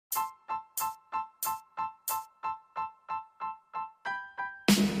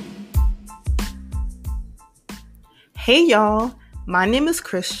Hey y'all, my name is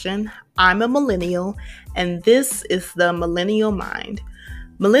Christian. I'm a millennial, and this is the Millennial Mind.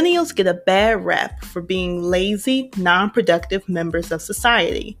 Millennials get a bad rep for being lazy, non productive members of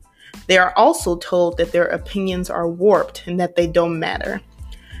society. They are also told that their opinions are warped and that they don't matter.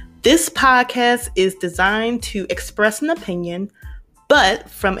 This podcast is designed to express an opinion, but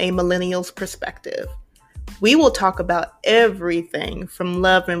from a millennial's perspective. We will talk about everything from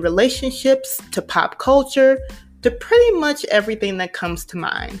love and relationships to pop culture to pretty much everything that comes to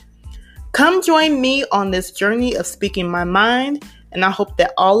mind. Come join me on this journey of speaking my mind, and I hope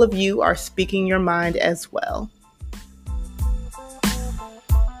that all of you are speaking your mind as well.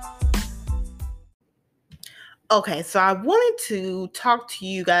 Okay, so I wanted to talk to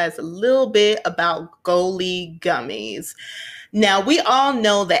you guys a little bit about Goli gummies. Now, we all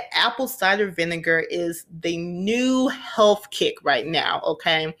know that apple cider vinegar is the new health kick right now,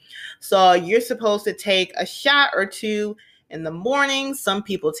 okay? So you're supposed to take a shot or two in the morning. Some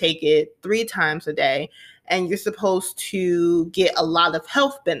people take it 3 times a day, and you're supposed to get a lot of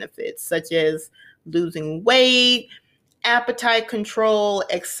health benefits, such as losing weight, appetite control,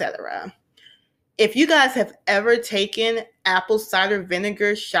 etc. If you guys have ever taken apple cider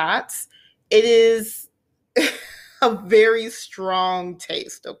vinegar shots, it is a very strong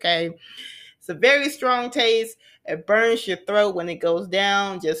taste, okay? It's a very strong taste. It burns your throat when it goes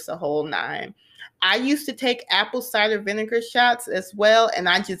down, just the whole nine. I used to take apple cider vinegar shots as well, and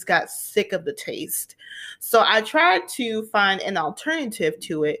I just got sick of the taste. So I tried to find an alternative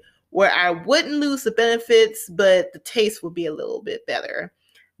to it where I wouldn't lose the benefits, but the taste would be a little bit better.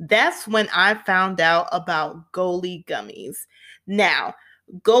 That's when I found out about Goli gummies. Now,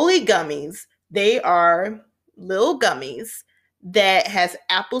 Goli gummies, they are little gummies that has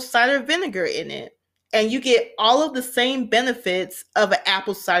apple cider vinegar in it, and you get all of the same benefits of an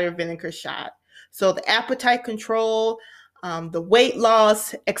apple cider vinegar shot. So the appetite control, the weight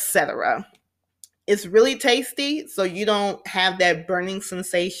loss, etc. It's really tasty, so you don't have that burning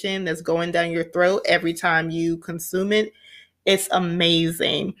sensation that's going down your throat every time you consume it. It's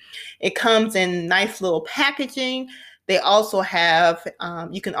amazing. It comes in nice little packaging. They also have,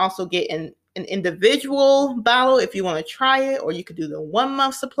 you can also get an individual bottle if you want to try it, or you could do the 1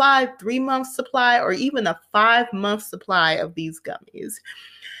 month supply, 3 month supply, or even a 5 month supply of these gummies.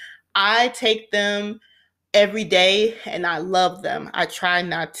 I take them every day and I love them. I try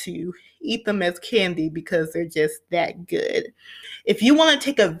not to eat them as candy because they're just that good. If you want to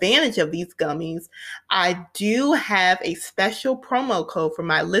take advantage of these gummies, I do have a special promo code for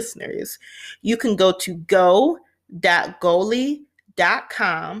my listeners. You can go to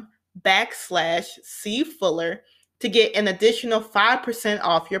go.goli.com/cfuller to get an additional 5%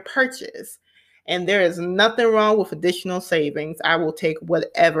 off your purchase. And there is nothing wrong with additional savings. I will take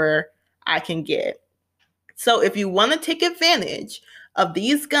whatever I can get. So if you want to take advantage of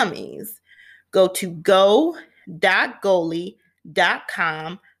these gummies, go to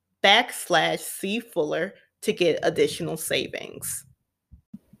go.goli.com/cfuller to get additional savings.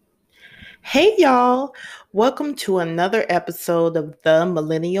 Hey y'all, welcome to another episode of The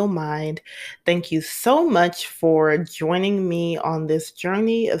Millennial Mind. Thank you so much for joining me on this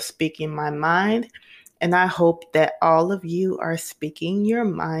journey of speaking my mind, and I hope that all of you are speaking your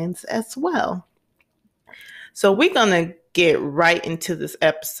minds as well. So we're going to get right into this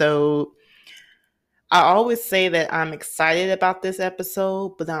episode. I always say that I'm excited about this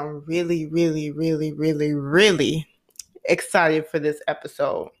episode, but I'm really, really, really, really, really excited for this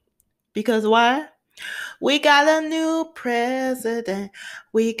episode. Because why? We got a new president.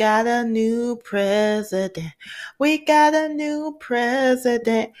 We got a new president. We got a new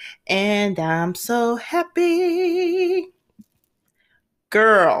president. And I'm so happy.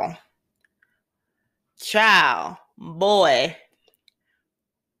 Girl. Child. Boy.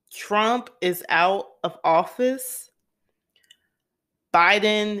 Trump is out of office.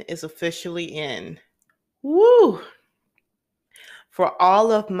 Biden is officially in. Woo! For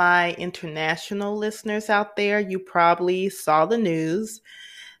all of my international listeners out there, you probably saw the news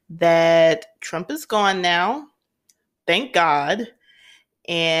that Trump is gone now. Thank God.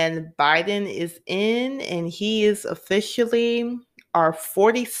 And Biden is in, and he is officially our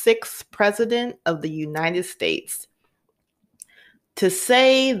 46th president of the United States. To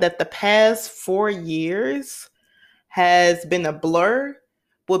say that the past 4 years has been a blur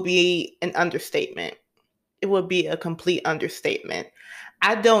would be an understatement. It would be a complete understatement.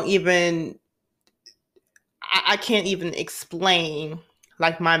 I can't even explain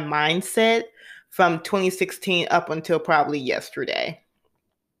like my mindset from 2016 up until probably yesterday.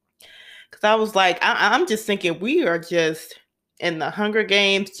 Because I was like, I'm just thinking we are just in the Hunger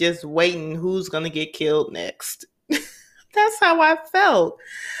Games, just waiting who's going to get killed next. That's how I felt.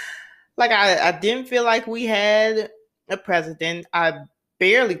 Like I didn't feel like we had a president. I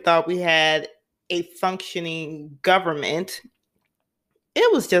barely thought we had a functioning government.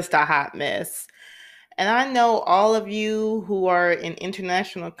 It was just a hot mess. And I know all of you who are in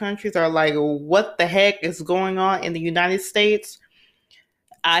international countries are like, what the heck is going on in the United States?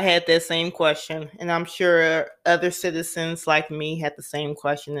 I had that same question, and I'm sure other citizens like me had the same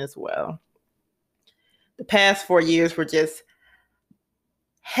question as well. The past 4 years were just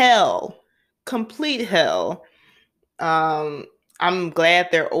hell, complete hell. Um, I'm glad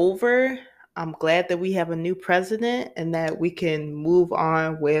they're over. I'm glad that we have a new president and that we can move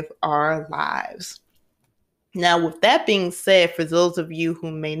on with our lives. Now, with that being said, for those of you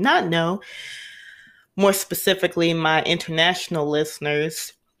who may not know, more specifically my international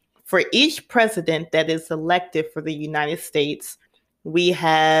listeners, for each president that is elected for the United States, we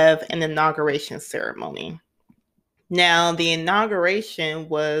have an inauguration ceremony. Now, the inauguration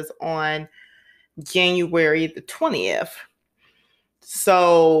was on January the 20th.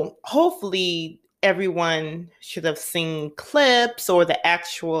 So hopefully everyone should have seen clips or the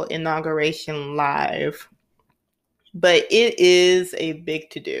actual inauguration live. But it is a big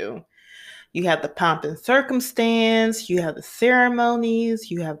to-do. You have the pomp and circumstance, you have the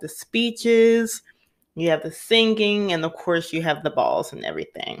ceremonies, you have the speeches, you have the singing, and of course you have the balls and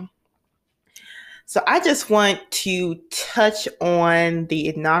everything. So I just want to touch on the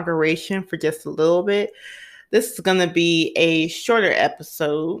inauguration for just a little bit. This is going to be a shorter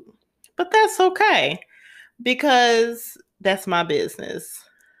episode, but that's okay because that's my business,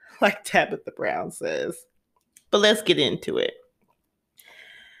 like Tabitha Brown says. But let's get into it.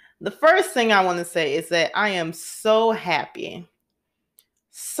 The first thing I want to say is that I am so happy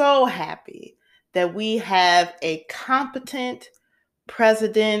that we have a competent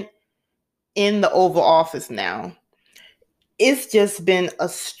president in the Oval Office now. It's just been a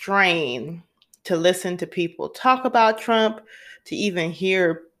strain to listen to people talk about Trump, to even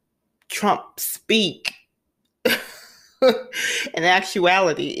hear Trump speak. In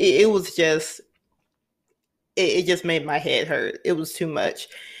actuality, it was just, it just made my head hurt. It was too much.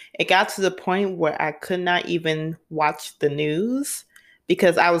 It got to the point where I could not even watch the news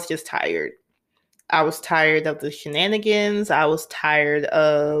because I was just tired. I was tired of the shenanigans. I was tired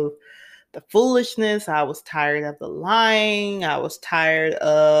of the foolishness. I was tired of the lying. I was tired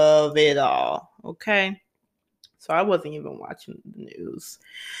of it all. Okay. So I wasn't even watching the news.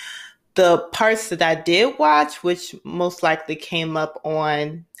 The parts that I did watch, which most likely came up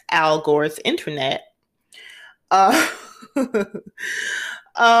on Al Gore's internet, the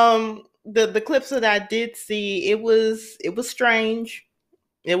clips that I did see, it was strange.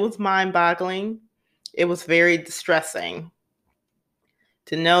 It was mind-boggling. It was very distressing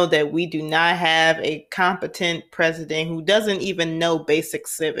to know that we do not have a competent president who doesn't even know basic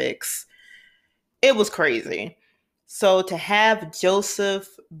civics. It was crazy. So to have Joseph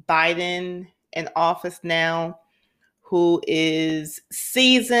Biden in office now, who is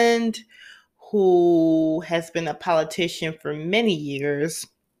seasoned, who has been a politician for many years,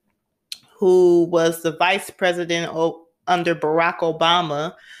 who was the vice president under Barack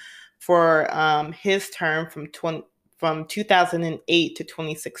Obama for his term from 2008 to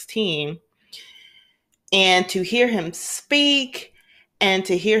 2016. And to hear him speak,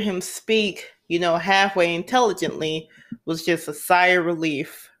 halfway intelligently was just a sigh of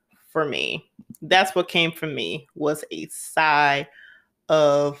relief for me. That's what came from me, was a sigh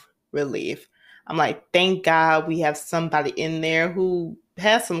of relief. I'm like, thank God we have somebody in there who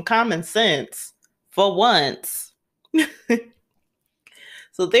has some common sense for once.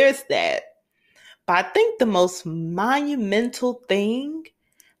 So there's that. But I think the most monumental thing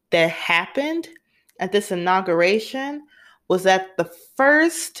that happened at this inauguration was that the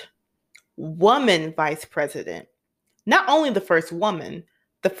first woman vice president, not only the first woman,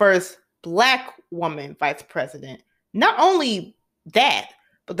 the first Black woman vice president, not only that,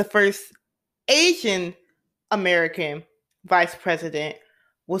 but the first Asian American vice president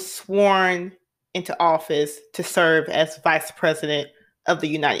was sworn into office to serve as vice president of the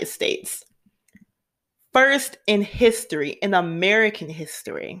United States. First in history, in American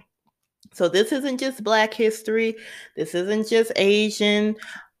history. So this isn't just Black history. This isn't just Asian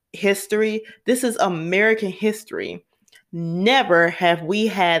history. This is American history. Never have we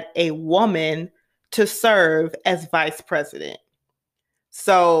had a woman to serve as vice president.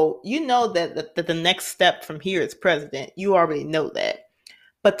 So you know that the next step from here is president. You already know that.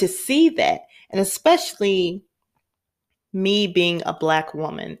 But to see that, and especially me being a Black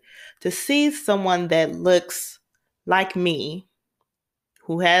woman, to see someone that looks like me,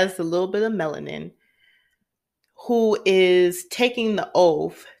 who has a little bit of melanin, who is taking the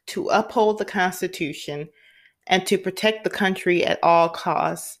oath to uphold the Constitution and to protect the country at all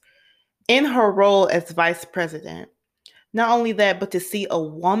costs in her role as vice president. Not only that, but to see a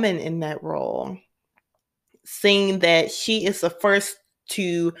woman in that role, seeing that she is the first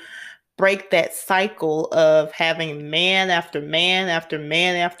to break that cycle of having man after man after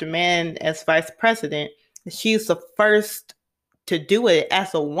man after man as vice president. She's the first to do it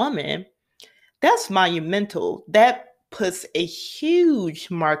as a woman. That's monumental. That puts a huge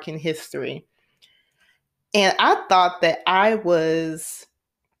mark in history. And I thought that I was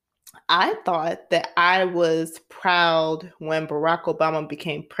proud when Barack Obama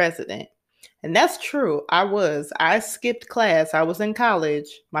became president. And that's true. I was. I skipped class. I was in college,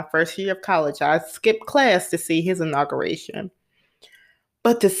 my first year of college. I skipped class to see his inauguration.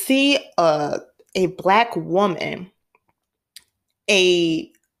 But to see a Black woman, a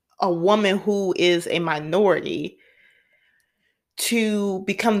woman who is a minority, to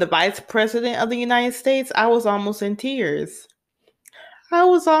become the vice president of the United States, I was almost in tears. I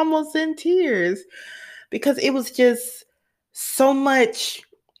was almost in tears because it was just so much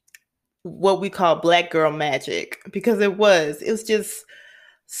what we call Black girl magic, because it was just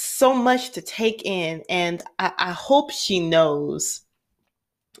so much to take in. And I hope she knows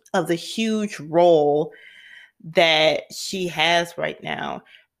of the huge role that she has right now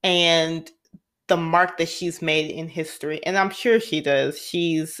and the mark that she's made in history. And I'm sure she does.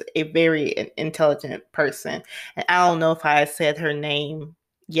 She's a very intelligent person. And I don't know if I said her name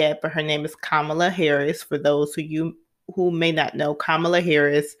yet, but her name is Kamala Harris. For those who may not know, Kamala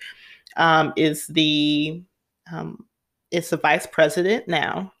Harris is the vice president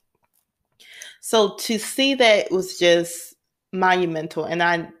now. So to see that was just monumental, and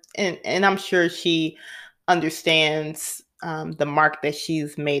I'm sure she understands the mark that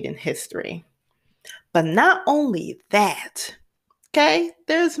she's made in history. But not only that, okay,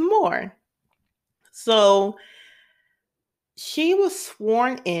 there's more. So she was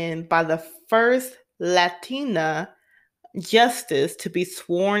sworn in by the first Latina justice to be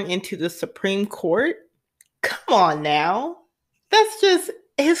sworn into the Supreme Court. Come on now. That's just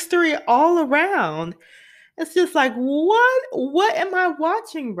history all around. It's just like, what am I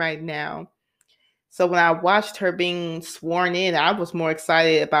watching right now? So when I watched her being sworn in, I was more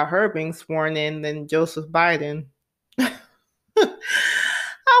excited about her being sworn in than Joseph Biden. I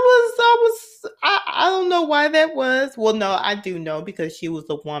don't know why that was. Well, no, I do know, because she was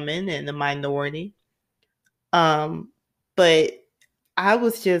a woman and a minority. But I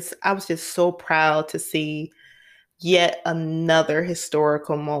was just so proud to see yet another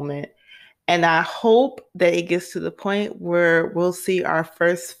historical moment. And I hope that it gets to the point where we'll see our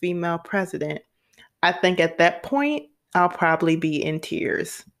first female president. I think at that point, I'll probably be in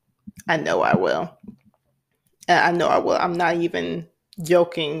tears. I know I will. I know I will. I'm not even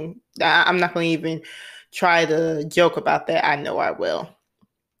joking. I'm not going to even try to joke about that. I know I will.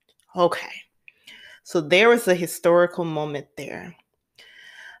 Okay. So there was a historical moment there.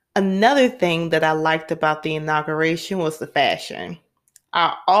 Another thing that I liked about the inauguration was the fashion.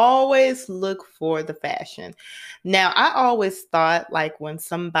 I always look for the fashion. Now, I always thought, like, when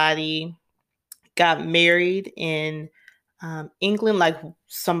somebody got married in England, like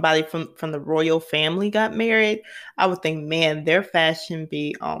somebody from the royal family got married, I would think, man, their fashion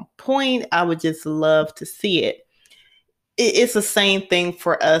be on point. I would just love to see it. It's the same thing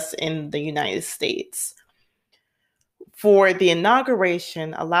for us in the United States. For the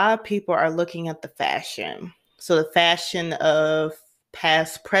inauguration, a lot of people are looking at the fashion. So the fashion of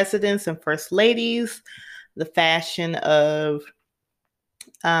past presidents and first ladies, the fashion of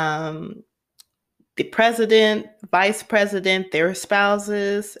the president, vice president, their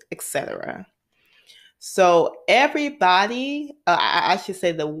spouses, etc. So everybody, I should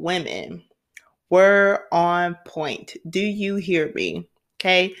say the women, were on point. Do you hear me?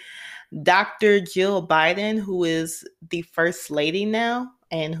 Okay. Dr. Jill Biden, who is the first lady now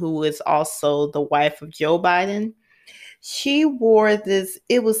and who is also the wife of Joe Biden, she wore this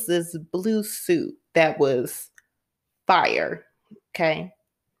blue suit that was fire. Okay.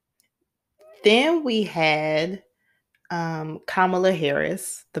 Then we had Kamala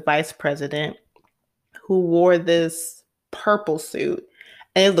Harris, the vice president, who wore this purple suit,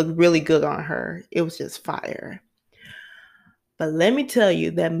 and it looked really good on her. It was just fire. But let me tell you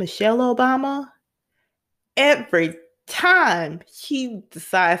that Michelle Obama, every time she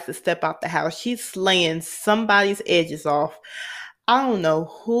decides to step out the house, she's slaying somebody's edges off. I don't know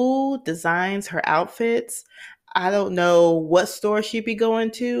who designs her outfits. I don't know what store she be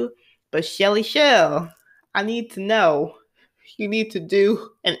going to, but Shelly Shell, I need to know. You need to do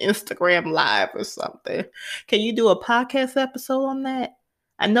an Instagram live or something. Can you do a podcast episode on that?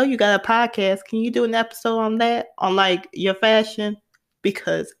 I know you got a podcast. Can you do an episode on that? On like your fashion?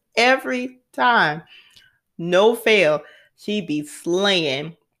 Because every time, no fail, she be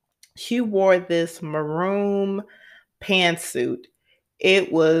slaying. She wore this maroon pantsuit.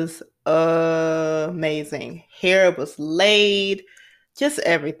 It was amazing. Hair was laid, just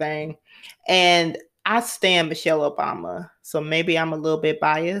everything. And I stand Michelle Obama, so maybe I'm a little bit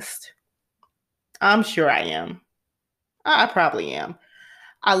biased. I'm sure I am. I probably am.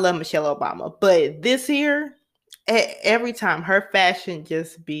 I love Michelle Obama, but this year, every time her fashion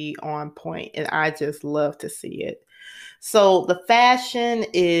just be on point, and I just love to see it. So the fashion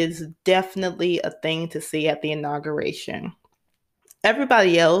is definitely a thing to see at the inauguration.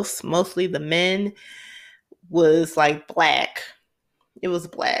 Everybody else, mostly the men, was like black. It was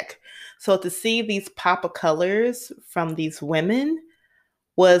black. So to see these pop of colors from these women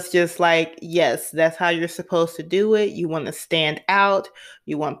was just like, yes, that's how you're supposed to do it. You want to stand out.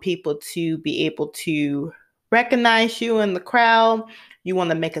 You want people to be able to recognize you in the crowd. You want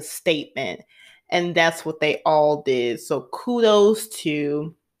to make a statement. And that's what they all did. So kudos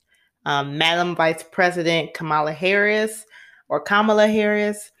to Madam Vice President Kamala Harris,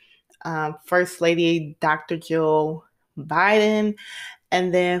 First Lady Dr. Jill Biden,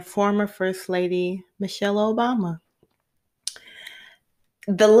 and then former First Lady Michelle Obama.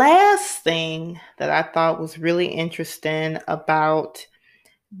 The last thing that I thought was really interesting about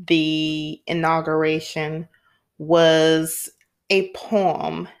the inauguration was a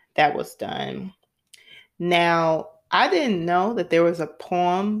poem that was done. Now, I didn't know that there was a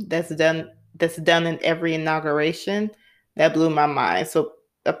poem that's done in every inauguration. That blew my mind. So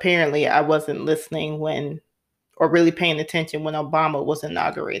apparently I wasn't listening or really paying attention when Obama was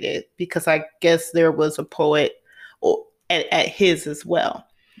inaugurated, because I guess there was a poet at his as well.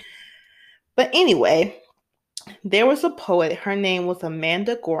 But anyway, there was a poet. Her name was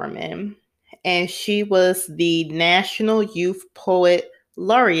Amanda Gorman, and she was the National Youth Poet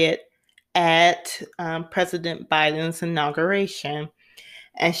Laureate at President Biden's inauguration.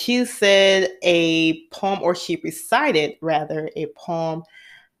 And she said a poem, or she recited rather, a poem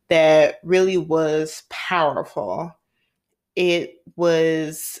that really was powerful. It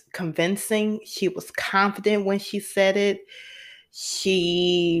was convincing. She was confident when she said it.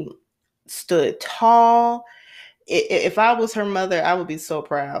 She stood tall. If I was her mother, I would be so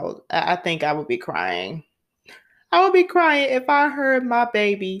proud. I think I would be crying. I would be crying if I heard my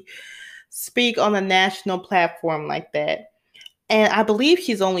baby speak on a national platform like that. And I believe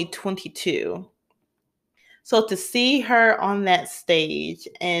she's only 22. So to see her on that stage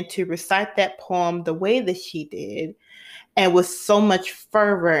and to recite that poem the way that she did, and with so much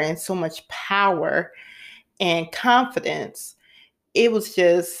fervor and so much power and confidence, it was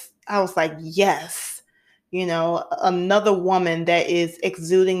just, I was like, yes, another woman that is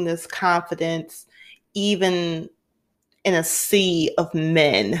exuding this confidence, even in a sea of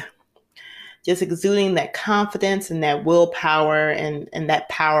men, just exuding that confidence and that willpower and that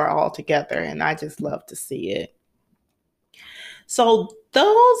power all together. And I just love to see it. So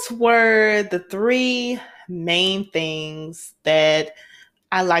those were the three main things that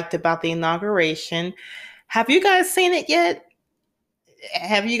I liked about the inauguration. Have you guys seen it yet?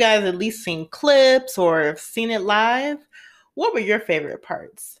 Have you guys at least seen clips or seen it live? What were your favorite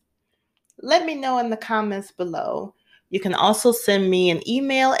parts? Let me know in the comments below. You can also send me an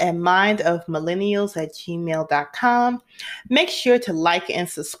email at mindofmillennials@gmail.com. Make sure to like and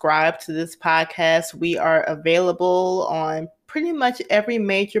subscribe to this podcast. We are available on pretty much every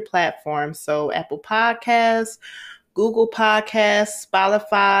major platform. So Apple Podcasts, Google Podcasts,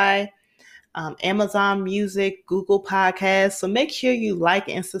 Spotify, Amazon Music, Google Podcasts. So make sure you like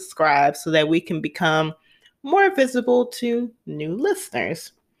and subscribe so that we can become more visible to new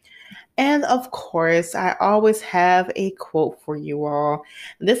listeners. And of course, I always have a quote for you all.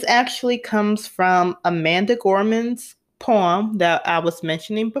 This actually comes from Amanda Gorman's poem that I was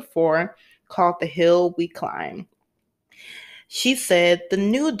mentioning before, called The Hill We Climb. She said, "The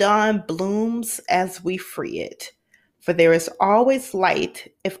new dawn blooms as we free it, for there is always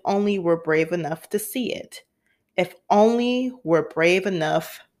light if only we're brave enough to see it, if only we're brave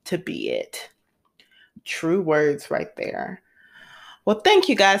enough to be it." True words right there. Well, thank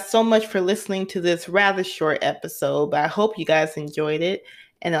you guys so much for listening to this rather short episode, but I hope you guys enjoyed it.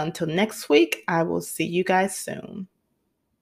 And until next week, I will see you guys soon.